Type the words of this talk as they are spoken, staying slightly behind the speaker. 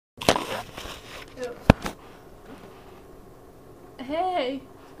Jo. Hej,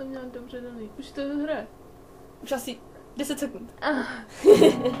 to měl dobře daný. Už to hraje. Už asi 10 sekund.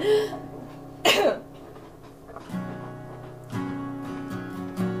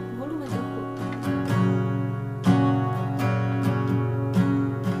 Volume trochu.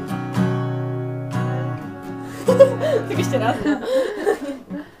 Tak ještě raz.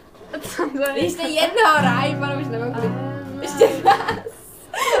 Co to je? Ještě jedno hraj, pane, už nemůžu. Ještě raz.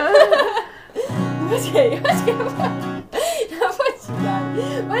 Počkej. No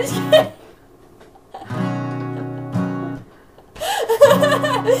počkej.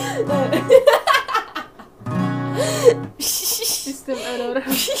 System error.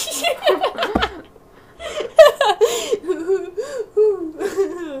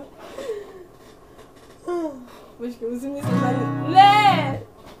 Počkej, musím myslet na něco. Ne!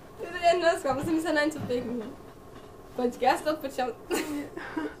 To je jedno, musím myslet na něco pěkného. Počkej, já si to odpočítám.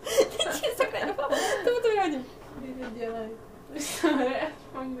 Teď je sakra, doufám. To vyhodím. Dělej. To je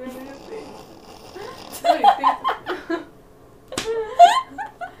aspoň 2 minuty.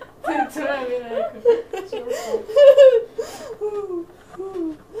 Ty co je vina jako?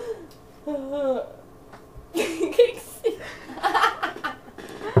 Keksy.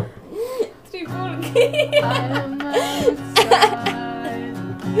 3 půlky. I'm outside.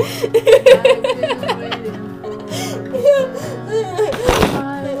 I've been waiting for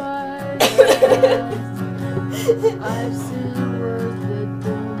my life. I've seen words that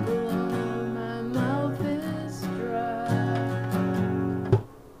don't belong. My mouth is dry.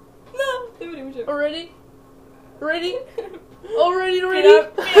 No, dobrý, můžu. Already? Ready? Already ready?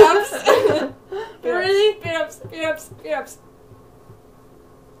 Ready? Speed ups.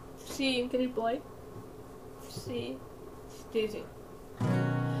 3, Can you play? 3, 4.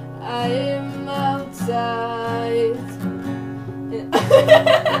 I am outside.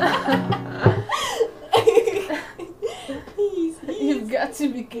 You've got to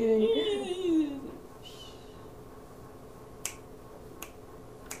be kidding.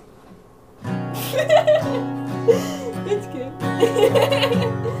 That's good.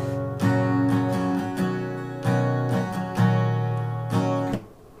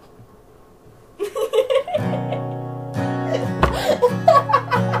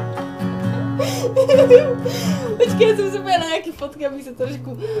 Počkej, já jsem se úplně na nějaký fotky, abych se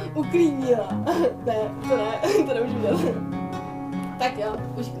trošku uklidnila. Ne, to nemůžu dělat. Tak jo,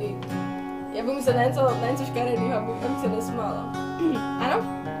 už klid. Já budu muset na něco škaredýho, abych se nesmála. Ano?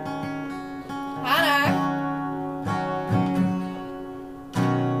 Hana!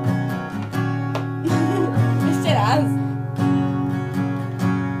 Ještě raz.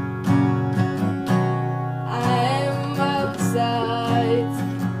 I'm outside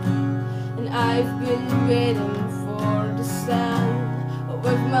and I've been waiting for the sun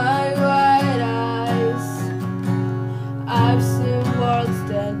with my white eyes. I've seen words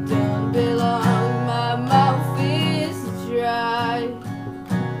that don't belong. My mouth is dry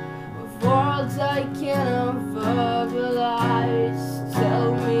with words I cannot verbalize.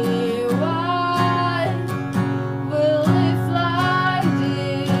 Tell me why we live like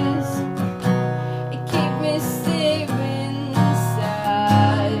this. It keep me safe inside.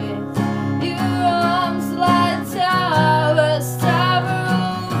 Your arms like towers tower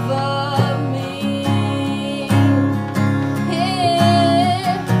over me.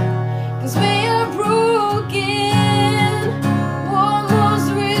 Yeah, 'cause we are broken. One was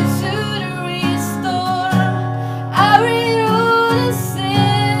reached to the restore. I read all the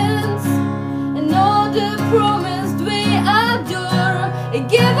sins and all the promised we adore. And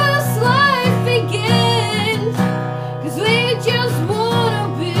give us life again, 'cause we just wanna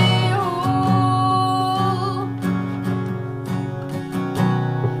be whole.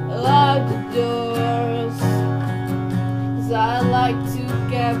 Lock the doors, 'cause I like to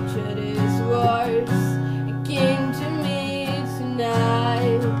capture these words. It came to me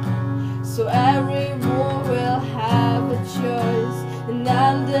tonight, so everyone will have a choice. And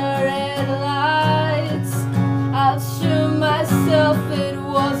under red lights, I'll show myself it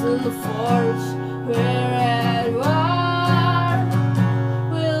wasn't the forge. We're at war.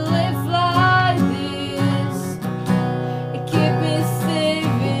 We live like this. It keep me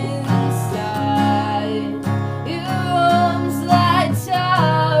safe inside. Your arms like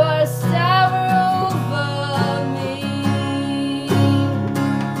towers tower over me.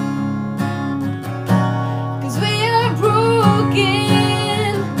 'Cause we are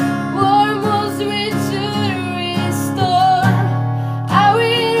broken. One was reached to restore. I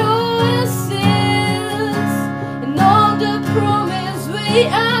read all the sins and all the promise we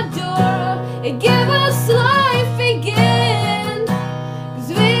adore. And give us life again, 'cause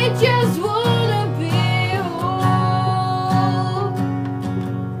we just wanna be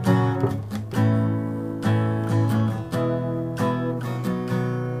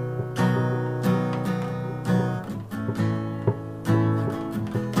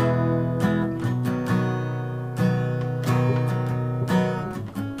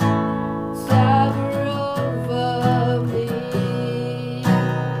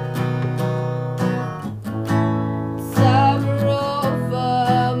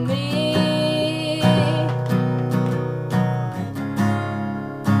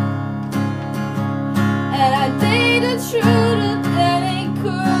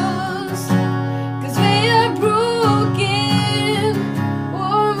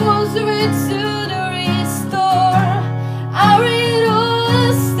to the restore. I read all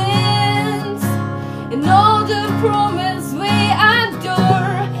the sins and all the promise we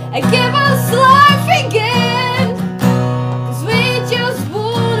adore. I give us life again, 'cause we just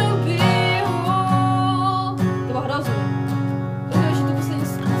wanna be whole. To bylo hrozný. To bylo ještě to poslední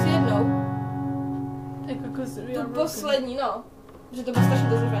zkus jednou. Jako Tu poslední, no. Že to bylo strašně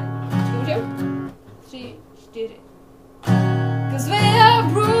dozřevaný. Můžem? 3, 4. 'Cause we are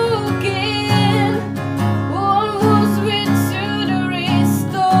broken. One was with to the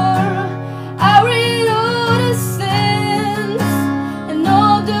restore. I read all the sins and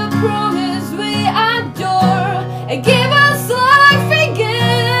all the promise we adore. And give us life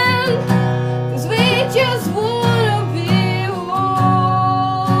again, 'cause we just want